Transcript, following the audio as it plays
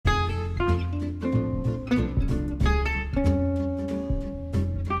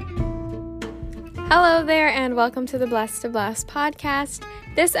Hello there, and welcome to the Blessed to Bless podcast.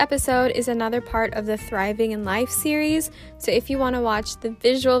 This episode is another part of the Thriving in Life series. So if you want to watch the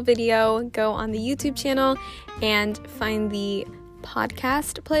visual video, go on the YouTube channel and find the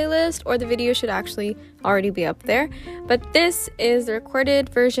podcast playlist, or the video should actually already be up there. But this is the recorded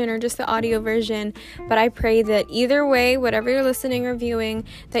version or just the audio version. But I pray that either way, whatever you're listening or viewing,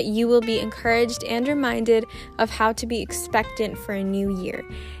 that you will be encouraged and reminded of how to be expectant for a new year.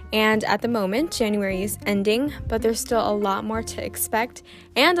 And at the moment, January is ending, but there's still a lot more to expect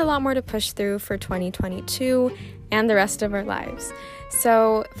and a lot more to push through for 2022 and the rest of our lives.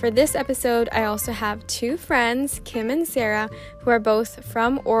 So for this episode, I also have two friends, Kim and Sarah, who are both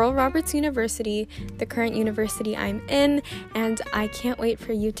from Oral Roberts University, the current university I'm in, and I can't wait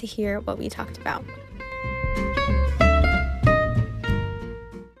for you to hear what we talked about.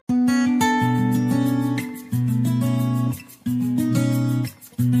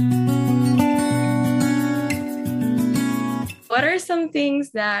 What are some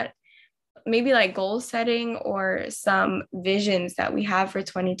things that maybe like goal setting or some visions that we have for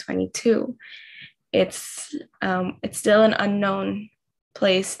 2022? It's still an unknown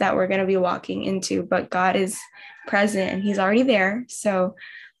place that we're going to be walking into, but God is present and he's already there. So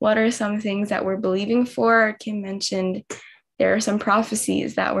what are some things that we're believing for? Kim mentioned there are some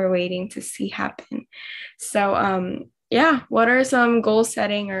prophecies that we're waiting to see happen. So what are some goal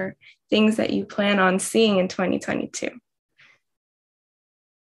setting or things that you plan on seeing in 2022?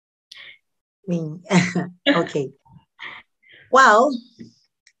 Okay. Well,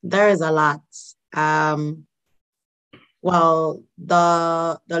 there is a lot. Well,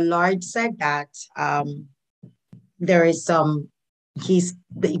 the Lord said that there is some. He's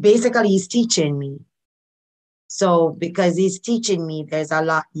teaching me. So because he's teaching me, there's a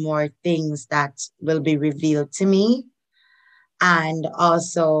lot more things that will be revealed to me, and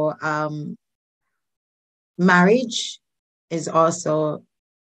also marriage is also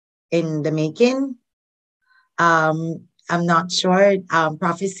in the making. I'm not sure.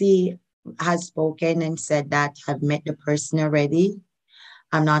 Prophecy has spoken and said that I've met the person already.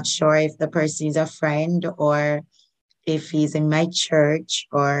 I'm not sure if the person is a friend or if he's in my church,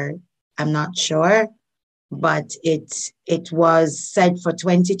 or I'm not sure. But it was said for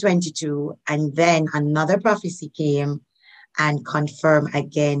 2022, and then another prophecy came and confirmed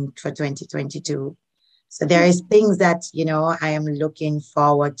again for 2022. So there is things that, I am looking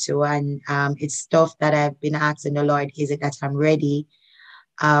forward to, and it's stuff that I've been asking the Lord, is it that I'm ready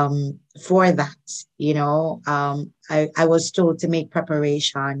for that? I was told to make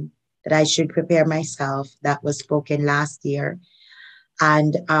preparation, that I should prepare myself. That was spoken last year.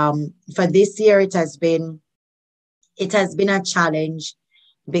 And for this year, it has been a challenge,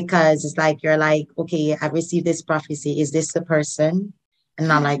 because it's like, you're like, okay, I've received this prophecy. Is this the person? And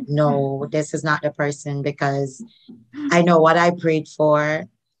I'm like, no, this is not the person, because I know what I prayed for.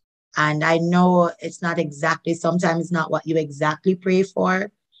 And I know it's not exactly, sometimes it's not what you exactly pray for.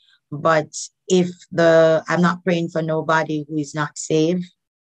 But I'm not praying for nobody who is not saved,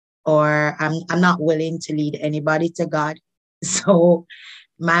 or I'm not willing to lead anybody to God. So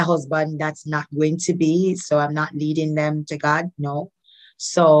my husband, that's not going to be. So I'm not leading them to God. No.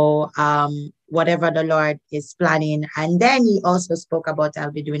 So whatever the Lord is planning. And then he also spoke about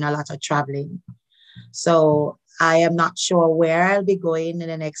I'll be doing a lot of traveling. So I am not sure where I'll be going in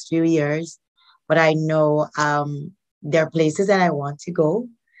the next few years, but I know there are places that I want to go.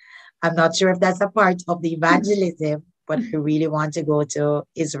 I'm not sure if that's a part of the evangelism, but I really want to go to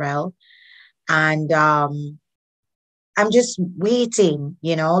Israel. And I'm just waiting,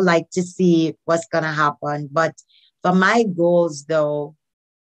 to see what's going to happen. But for my goals, though,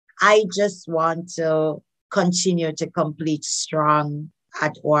 I just want to continue to complete strong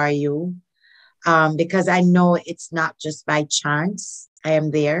at ORU, because I know it's not just by chance I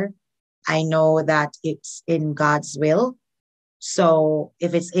am there. I know that it's in God's will. So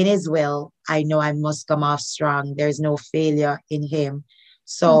if it's in his will, I know I must come off strong. There's no failure in him.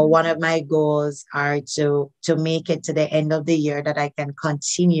 So one of my goals are to make it to the end of the year, that I can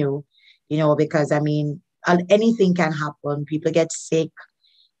continue, because anything can happen. People get sick.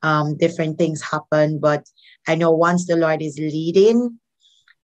 Different things happen, but I know once the Lord is leading,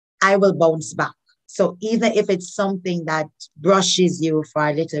 I will bounce back. So even if it's something that brushes you for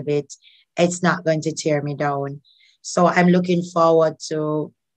a little bit, it's not going to tear me down. So I'm looking forward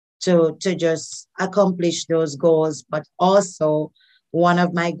to just accomplish those goals. But also, one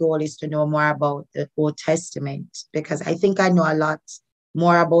of my goals is to know more about the Old Testament, because I think I know a lot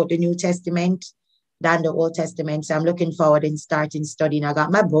more about the New Testament than the Old Testament. So I'm looking forward in starting studying. I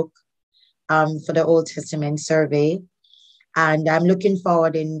got my book for the Old Testament survey, and I'm looking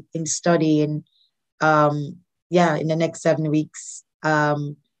forward in studying in the next 7 weeks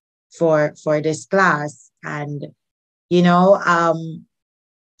for this class. And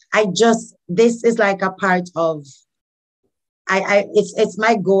this is like a part of it's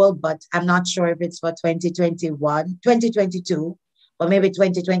my goal, but I'm not sure if it's for 2021, 2022, or maybe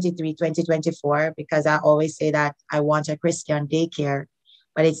 2023, 2024, because I always say that I want a Christian daycare,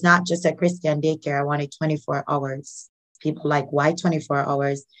 but it's not just a Christian daycare. I want it 24 hours. People like, why 24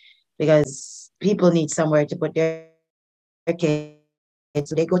 hours? Because people need somewhere to put their kids.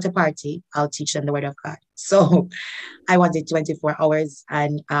 So they go to party, I'll teach them the word of God. So I wanted 24 hours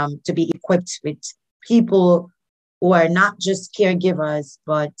and to be equipped with people who are not just caregivers,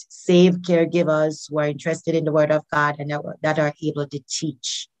 but saved caregivers who are interested in the word of God and that are able to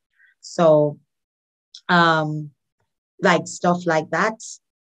teach. So like stuff like that.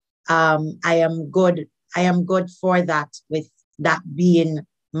 I am good for that, with that being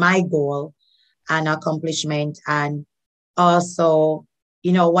my goal and accomplishment. And also,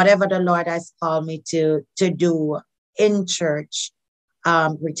 whatever the Lord has called me to do in church,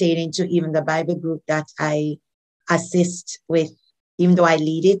 pertaining to even the Bible group that I assist with, even though I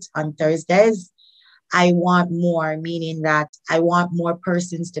lead it on Thursdays, I want more, meaning that I want more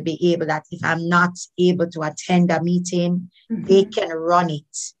persons to be able, that if I'm not able to attend a meeting, they can run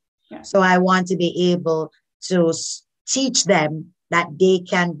it. Yeah. So I want to be able to teach them that they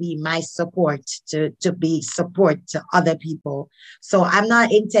can be my support, to be support to other people. So I'm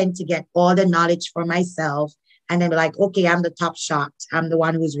not intent to get all the knowledge for myself and then be like, okay, I'm the top shot, I'm the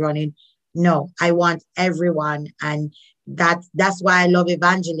one who's running. No, I want everyone. And that's why I love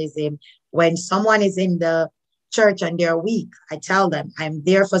evangelism. When someone is in the church and they're weak, I tell them, I'm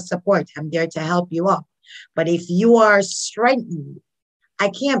there for support. I'm there to help you up. But if you are strengthened, I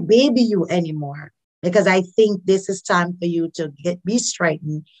can't baby you anymore, because I think this is time for you to be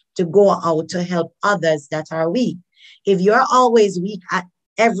strengthened, to go out to help others that are weak. If you're always weak at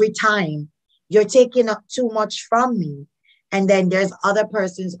every time, you're taking up too much from me. And then there's other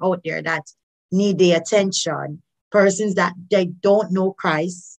persons out there that need the attention, persons that they don't know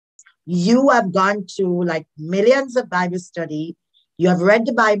Christ. You have gone through like millions of Bible study. You have read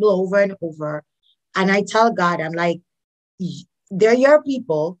the Bible over and over. And I tell God, I'm like, they're your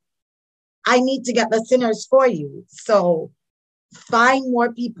people. I need to get the sinners for you. So find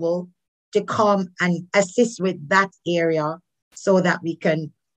more people to come and assist with that area so that we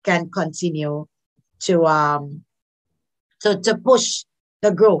can continue to push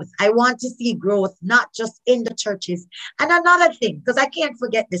the growth. I want to see growth, not just in the churches. And another thing, because I can't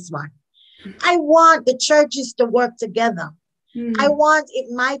forget this one, I want the churches to work together. I want, if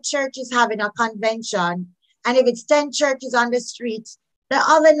my church is having a convention, and if it's 10 churches on the street, the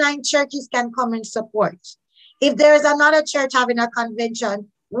other 9 churches can come and support. If there's another church having a convention,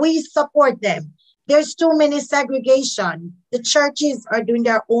 we support them. There's too many segregation. The churches are doing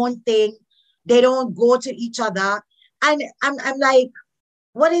their own thing. They don't go to each other. And I'm like,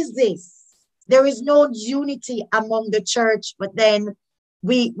 what is this? There is no unity among the church, but then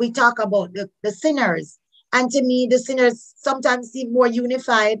we talk about the sinners. And to me, the sinners sometimes seem more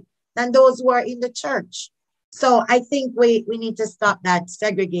unified than those who are in the church. So I think we need to stop that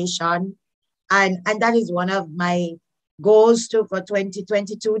segregation. And that is one of my goals too for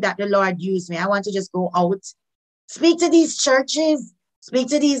 2022, that the Lord used me. I want to just go out, speak to these churches, speak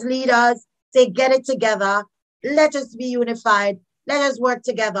to these leaders, say, get it together. Let us be unified. Let us work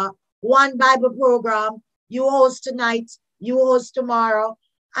together. One Bible program. You host tonight, you host tomorrow.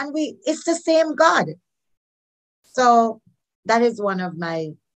 And it's the same God. So that is one of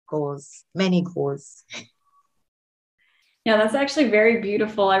my goals, many goals. Yeah, that's actually very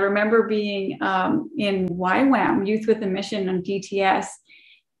beautiful. I remember being in YWAM, Youth with a Mission, on DTS,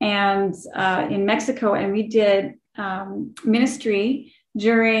 and in Mexico, and we did ministry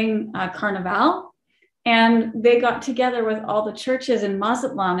during Carnival. And they got together with all the churches in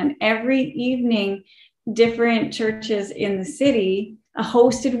Mazatlan, and every evening, different churches in the city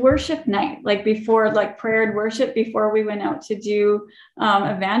hosted worship night, like before, like prayer and worship before we went out to do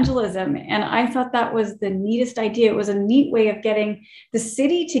evangelism. And I thought that was the neatest idea. It was a neat way of getting the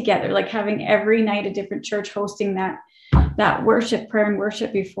city together, like having every night a different church hosting that worship, prayer and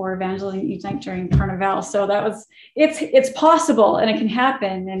worship before evangelism each night during Carnival. So that was, it's possible and it can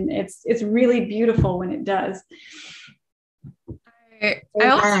happen. And it's really beautiful when it does. I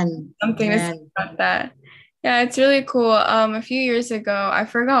also have something to say about that. Yeah, it's really cool. A few years ago, I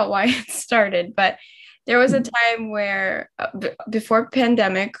forgot why it started, but there was a time where before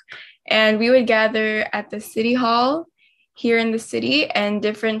pandemic, and we would gather at the city hall here in the city, and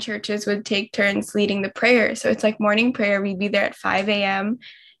different churches would take turns leading the prayer. So it's like morning prayer. We'd be there at 5 a.m.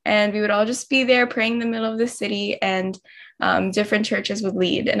 and we would all just be there praying in the middle of the city, and different churches would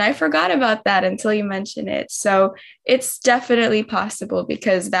lead. And I forgot about that until you mentioned it. So it's definitely possible,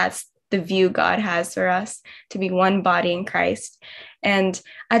 because that's the view God has for us, to be one body in Christ. And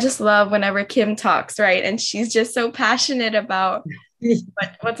I just love whenever Kim talks, right? And she's just so passionate about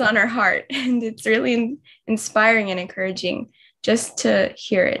what's on her heart. And it's really inspiring and encouraging just to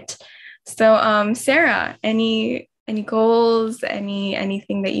hear it. So Sarah, any goals,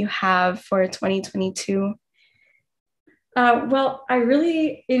 anything that you have for 2022? Well, I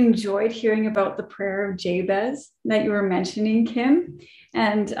really enjoyed hearing about the prayer of Jabez that you were mentioning, Kim.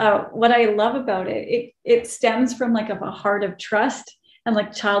 And what I love about it stems from like a heart of trust and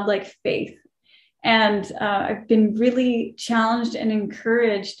like childlike faith. And I've been really challenged and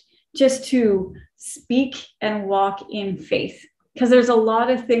encouraged just to speak and walk in faith, because there's a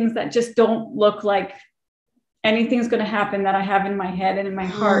lot of things that just don't look like anything's going to happen that I have in my head and in my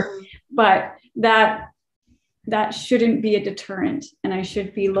heart, but that shouldn't be a deterrent. And I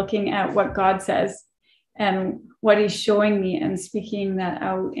should be looking at what God says and what he's showing me and speaking that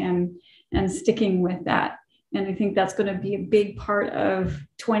out and sticking with that. And I think that's going to be a big part of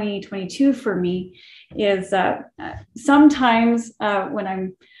 2022 for me, is sometimes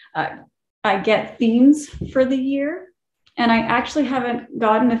when I get themes for the year, and I actually haven't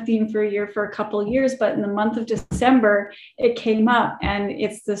gotten a theme for a year for a couple of years, but in the month of December, it came up, and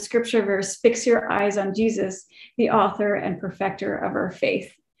it's the scripture verse, "Fix your eyes on Jesus, the author and perfecter of our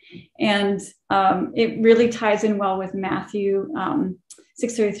faith." And it really ties in well with Matthew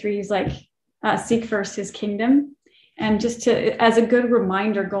 6:33. He's like, seek first his kingdom. And just as a good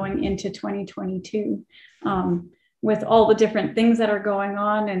reminder going into 2022, with all the different things that are going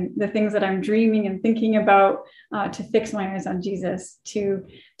on and the things that I'm dreaming and thinking about, to fix my eyes on Jesus, to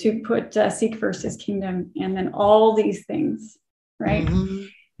put seek first his kingdom, and then all these things, right? Mm-hmm.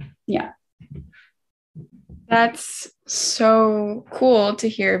 Yeah. That's so cool to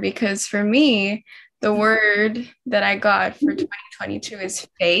hear, because for me, the word that I got for 2022 is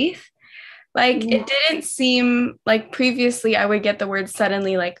faith. Like, it didn't seem like previously I would get the word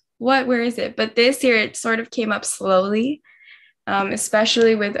suddenly, like, where is it? But this year it sort of came up slowly,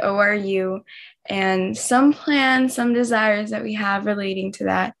 especially with ORU and some plans, some desires that we have relating to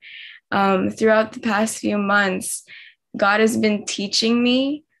that. Throughout the past few months, God has been teaching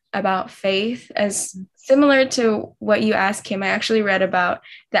me about faith, as similar to what you asked, Kim. I actually read about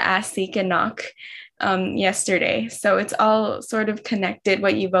the ask, seek, and knock yesterday. So it's all sort of connected,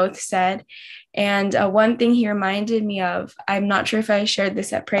 what you both said. And one thing he reminded me of, I'm not sure if I shared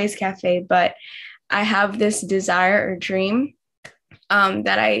this at Praise Cafe, but I have this desire or dream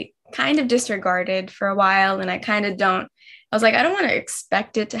that I kind of disregarded for a while. And I was like, I don't want to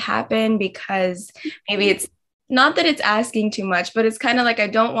expect it to happen, because maybe it's not that it's asking too much, but it's kind of like, I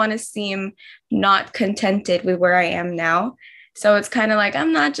don't want to seem not contented with where I am now. So it's kind of like,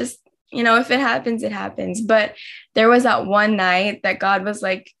 I'm not just, if it happens, it happens. But there was that one night that God was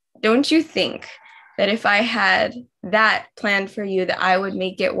like, don't you think that if I had that planned for you, that I would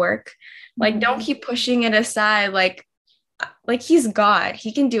make it work? Like, don't keep pushing it aside. Like he's God,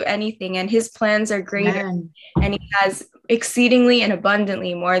 he can do anything, and his plans are greater. Man. And he has exceedingly and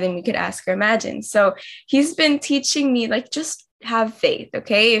abundantly more than we could ask or imagine. So he's been teaching me, like, just have faith.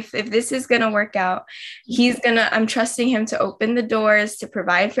 Okay. If this is going to work out, I'm trusting him to open the doors, to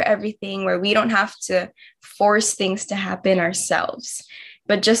provide for everything, where we don't have to force things to happen ourselves,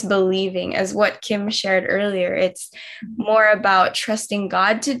 but just believing, as what Kim shared earlier. It's more about trusting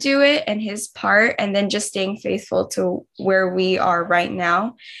God to do it and his part, and then just staying faithful to where we are right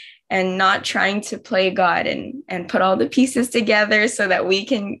now, and not trying to play God and put all the pieces together so that we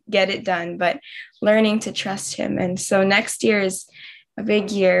can get it done, but learning to trust him. And so next year is a big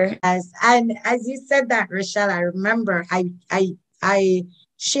year. Yes. And as you said that, Rochelle, I remember I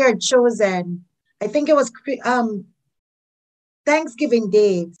shared Chosen. I think it was Thanksgiving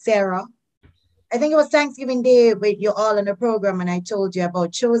Day, Sarah. I think it was Thanksgiving Day with you all in the program, and I told you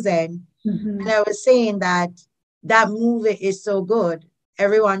about Chosen. Mm-hmm. And I was saying that movie is so good.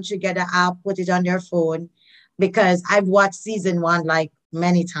 Everyone should get an app, put it on their phone, because I've watched season 1 like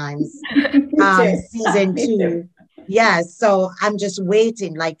many times. Season 2. Yes. So I'm just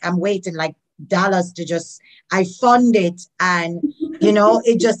waiting. I'm waiting like dollars to I fund it, and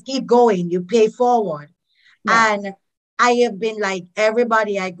it just keep going. You pay forward. Yeah. And I have been like,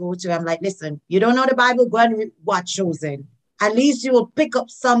 everybody I go to, I'm like, listen, you don't know the Bible, go and watch Chosen. At least you will pick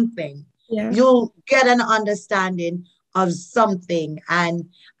up something. Yeah. You'll get an understanding of something. And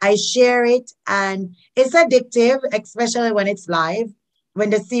I share it, and it's addictive, especially when it's live. when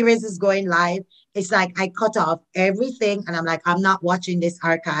the series is going live, it's like I cut off everything and I'm like, I'm not watching this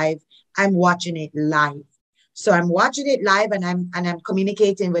archive. I'm watching it live. So I'm watching it live and I'm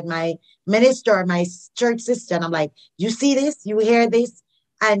communicating with my minister, my church sister. And I'm like, you see this? You hear this?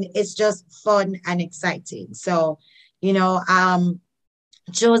 And it's just fun and exciting. So, you know,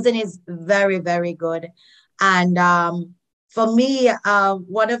 Chosen is very, very good. And for me,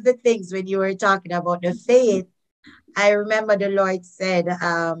 one of the things when you were talking about the faith, I remember the Lord said,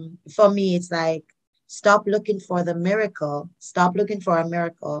 for me, it's like, stop looking for the miracle, stop looking for a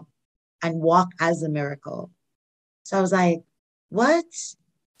miracle and walk as a miracle. So I was like, what?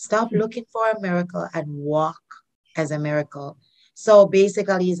 Stop looking for a miracle and walk as a miracle. So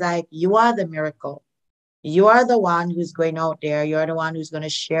basically, he's like, you are the miracle. You are the one who's going out there. You're the one who's going to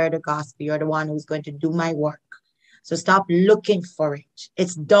share the gospel. You're the one who's going to do my work. So stop looking for it.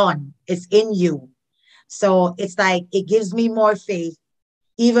 It's done. It's in you. So it's like, it gives me more faith,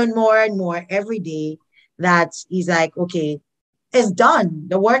 even more and more every day, that he's like, okay, it's done.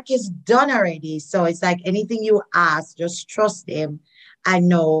 The work is done already. So it's like anything you ask, just trust him and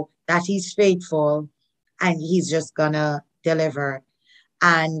know that he's faithful and he's just gonna deliver.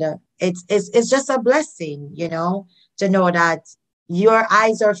 And it's just a blessing, you know, to know that your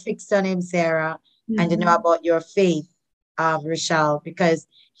eyes are fixed on him, Sarah, and to know about your faith, Rochelle, because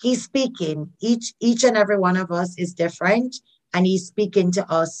he's speaking. Each and every one of us is different, and he's speaking to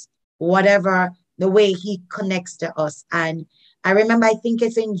us, whatever the way he connects to us. And I remember, I think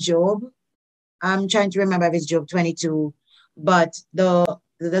it's in Job. I'm trying to remember if it's Job 22, but the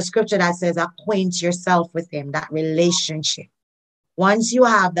scripture that says, acquaint yourself with him, that relationship. Once you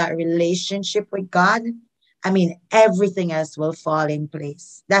have that relationship with God, I mean, everything else will fall in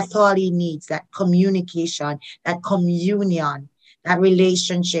place. That's all he needs, that communication, that communion, that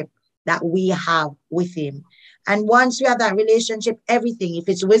relationship that we have with him. And once you have that relationship, everything, if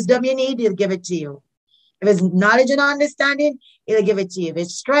it's wisdom you need, he'll give it to you. If it's knowledge and understanding, he'll give it to you. If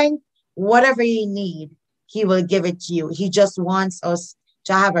it's strength, whatever you need, he will give it to you. He just wants us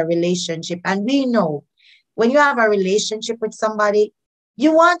to have a relationship. And we know when you have a relationship with somebody,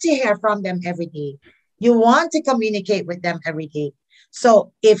 you want to hear from them every day. You want to communicate with them every day.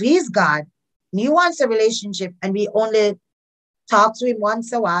 So if he's God, and he wants a relationship, and we only talk to him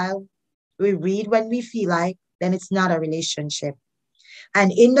once a while, we read when we feel like, then it's not a relationship.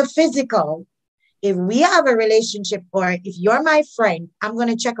 And in the physical, if we have a relationship, or if you're my friend, I'm going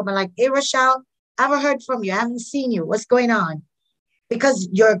to check up and like, hey, Rochelle, I haven't heard from you. I haven't seen you. What's going on? Because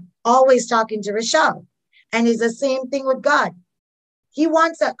you're always talking to Rochelle. And it's the same thing with God. He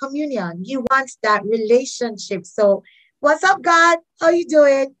wants that communion. He wants that relationship. So what's up, God? How you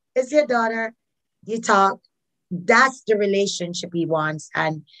doing? It's your daughter. You talk. That's the relationship he wants.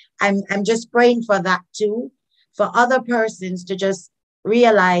 And I'm just praying for that too, for other persons to just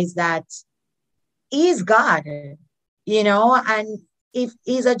realize that he's God, you know, and if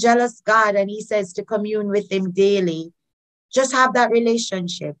he's a jealous God and he says to commune with him daily, just have that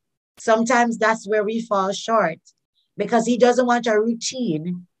relationship. Sometimes that's where we fall short, because he doesn't want a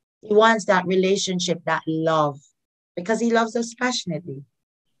routine. He wants that relationship, that love, because he loves us passionately.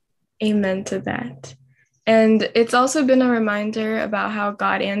 Amen to that. And it's also been a reminder about how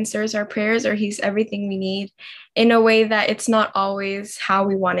God answers our prayers, or he's everything we need, in a way that it's not always how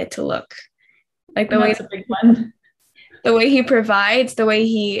we want it to look. Like the way, that's a big one. The way he provides, the way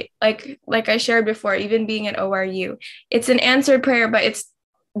he, like I shared before, even being at ORU, it's an answered prayer, but it's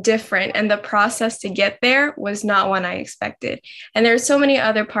different. And the process to get there was not one I expected. And there's so many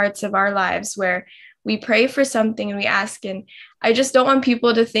other parts of our lives where we pray for something and we ask, and I just don't want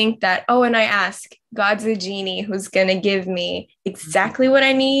people to think that, oh, and I ask, God's a genie who's going to give me exactly what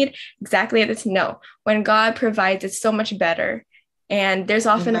I need, exactly at this. No, when God provides, it's so much better. And there's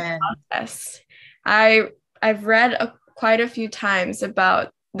often a process. I've read quite a few times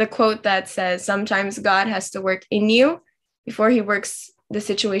about the quote that says, sometimes God has to work in you before he works the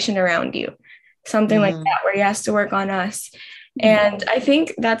situation around you. Something like that, where he has to work on us. And I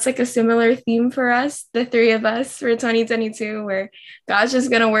think that's like a similar theme for us, the three of us, for 2022, where God's just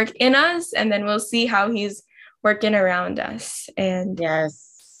going to work in us, and then we'll see how he's working around us. And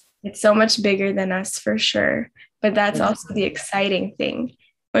yes, it's so much bigger than us for sure. But that's also the exciting thing,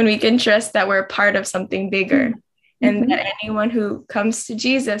 when we can trust that we're part of something bigger, and that anyone who comes to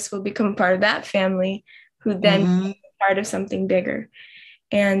Jesus will become part of that family, who then becomes part of something bigger.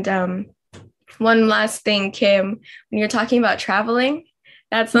 And one last thing, Kim, when you're talking about traveling,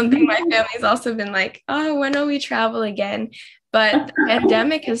 that's something my family's also been like, oh, when will we travel again? But the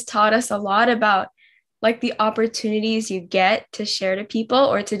pandemic has taught us a lot about like the opportunities you get to share to people,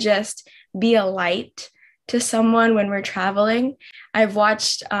 or to just be a light to someone when we're traveling. I've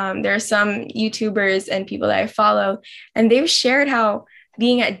watched, there are some YouTubers and people that I follow, and they've shared how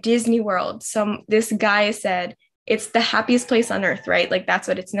being at Disney World, this guy said it's the happiest place on earth, right? Like that's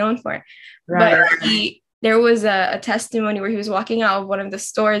what it's known for. Right. But there was a testimony where he was walking out of one of the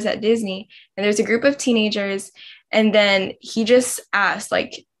stores at Disney, and there's a group of teenagers, and then he just asked,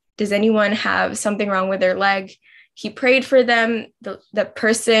 like, does anyone have something wrong with their leg? He prayed for them. The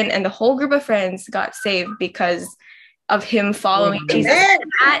person and the whole group of friends got saved because of him following Jesus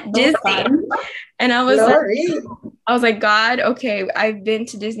at Disney. And I was like, God, okay, I've been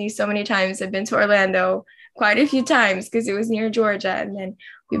to Disney so many times. I've been to Orlando quite a few times because it was near Georgia. And then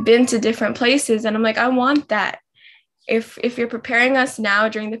we've been to different places. And I'm like, I want that. If you're preparing us now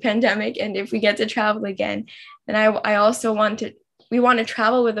during the pandemic, and if we get to travel again, then I also we want to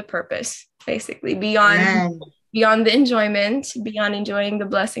travel with a purpose, basically, beyond the enjoyment, beyond enjoying the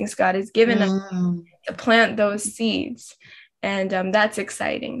blessings God has given us, to plant those seeds. And that's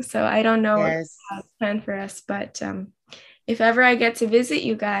exciting. So I don't know what's planned for us, but if ever I get to visit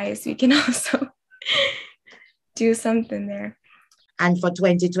you guys, we can also do something there. And for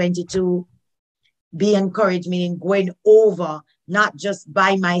 2022, be encouraged, meaning going over, not just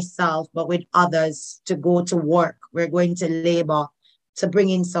by myself, but with others, to go to work. We're going to labor to bring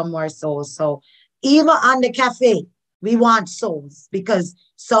in some more souls. So even on the cafe, we want souls, because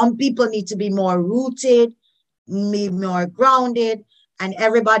some people need to be more rooted, be more grounded, and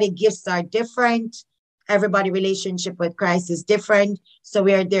everybody's gifts are different. Everybody's relationship with Christ is different. So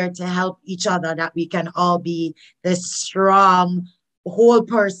we are there to help each other, that we can all be the strong, whole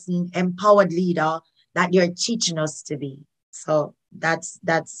person, empowered leader that you're teaching us to be. So that's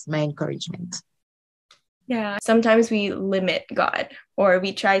my encouragement. Yeah. Sometimes we limit God, or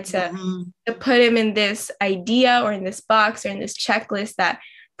we try to put him in this idea or in this box or in this checklist that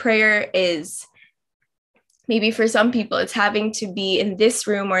prayer is. Maybe for some people, it's having to be in this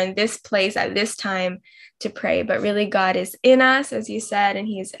room or in this place at this time to pray. But really, God is in us, as you said, and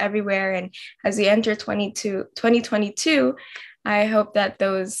he is everywhere. And as we enter 2022, I hope that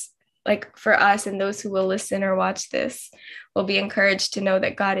those, like for us and those who will listen or watch this, will be encouraged to know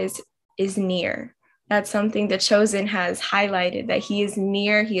that God is near. That's something the Chosen has highlighted, that he is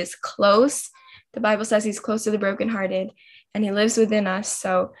near, he is close. The Bible says he's close to the brokenhearted, and he lives within us.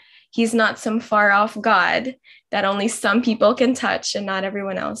 So he's not some far off God that only some people can touch and not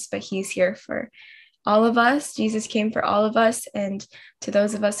everyone else, but he's here for all of us. Jesus came for all of us. And to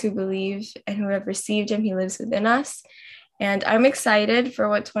those of us who believe and who have received him, he lives within us. And I'm excited for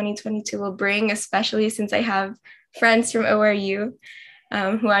what 2022 will bring, especially since I have friends from ORU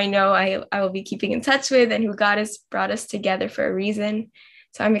who I know I will be keeping in touch with, and who God has brought us together for a reason.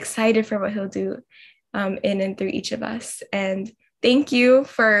 So I'm excited for what he'll do in and through each of us. And thank you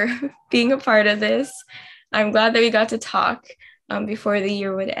for being a part of this. I'm glad that we got to talk before the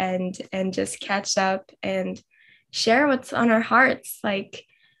year would end and just catch up and share what's on our hearts. Like,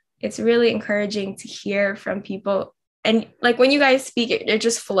 it's really encouraging to hear from people. And like when you guys speak, it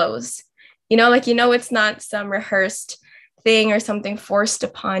just flows, it's not some rehearsed thing or something forced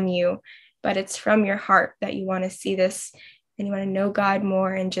upon you, but it's from your heart that you want to see this and you want to know God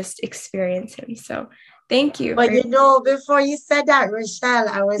more and just experience him. So thank you. But before you said that, Rochelle,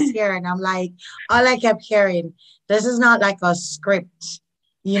 I was here and I'm like, all I kept hearing, this is not like a script,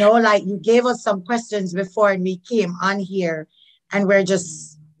 like you gave us some questions before and we came on here and we're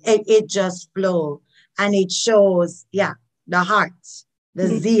just, it just flowed, and it shows, the heart, the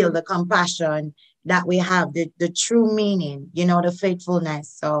zeal, the compassion that we have, the true meaning, the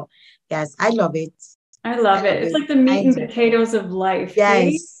faithfulness. So yes, I love it. I love it. It's like the meat and potatoes of life.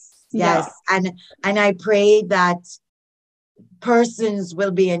 Yes. Yes. Yeah. And I pray that persons will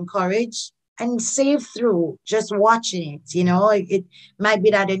be encouraged and saved through just watching it. It might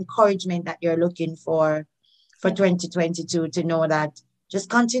be that encouragement that you're looking for 2022, to know that just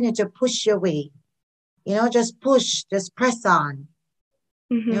continue to push your way. Just push, just press on.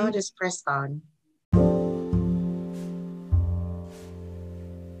 Just press on.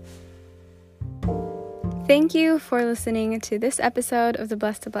 Thank you for listening to this episode of the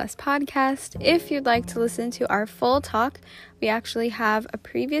Blessed to Bless podcast. If you'd like to listen to our full talk, we actually have a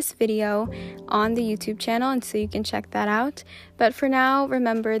previous video on the YouTube channel, and so you can check that out. But for now,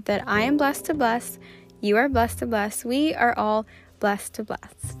 remember that I am blessed to bless. You are blessed to bless. We are all blessed to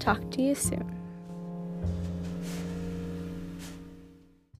bless. Talk to you soon.